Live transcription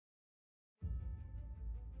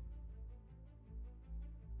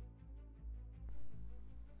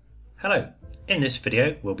Hello, in this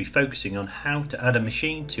video we'll be focusing on how to add a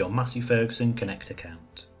machine to your Massey Ferguson Connect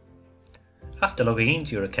account. After logging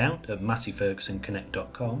into your account at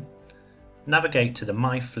masseyfergusonconnect.com, navigate to the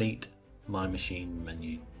My Fleet, My Machine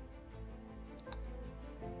menu.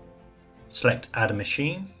 Select Add a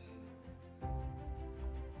Machine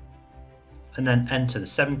and then enter the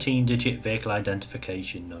 17-digit vehicle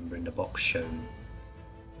identification number in the box shown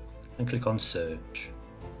and click on Search.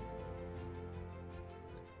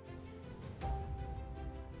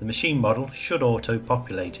 The machine model should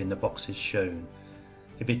auto-populate in the boxes shown.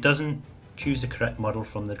 If it doesn't, choose the correct model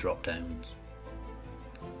from the drop-downs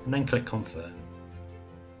and then click Confirm.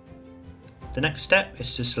 The next step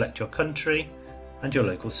is to select your country and your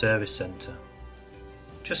local service centre.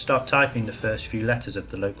 Just start typing the first few letters of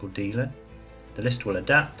the local dealer. The list will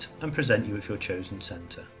adapt and present you with your chosen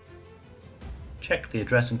centre. Check the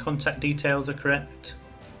address and contact details are correct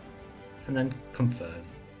and then Confirm.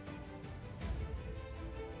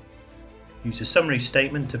 Use a summary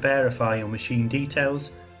statement to verify your machine details,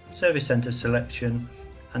 service centre selection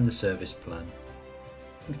and the service plan.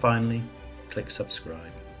 And finally, click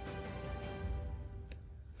Subscribe.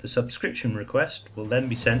 The subscription request will then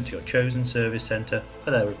be sent to your chosen service centre for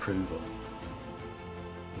their approval.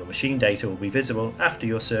 Your machine data will be visible after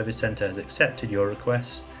your service centre has accepted your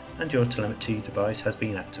request and your telemetry device has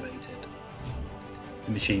been activated.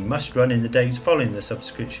 The machine must run in the days following the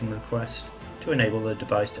subscription request to enable the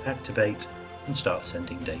device to activate and start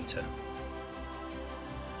sending data.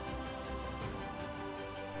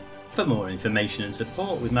 For more information and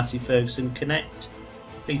support with Massey Ferguson Connect,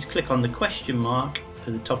 please click on the question mark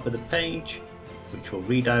at the top of the page, which will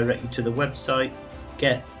redirect you to the website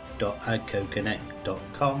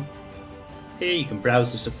get.agcoconnect.com. Here you can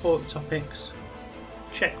browse the support topics,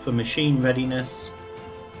 check for machine readiness,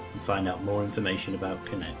 and find out more information about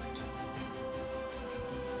Connect.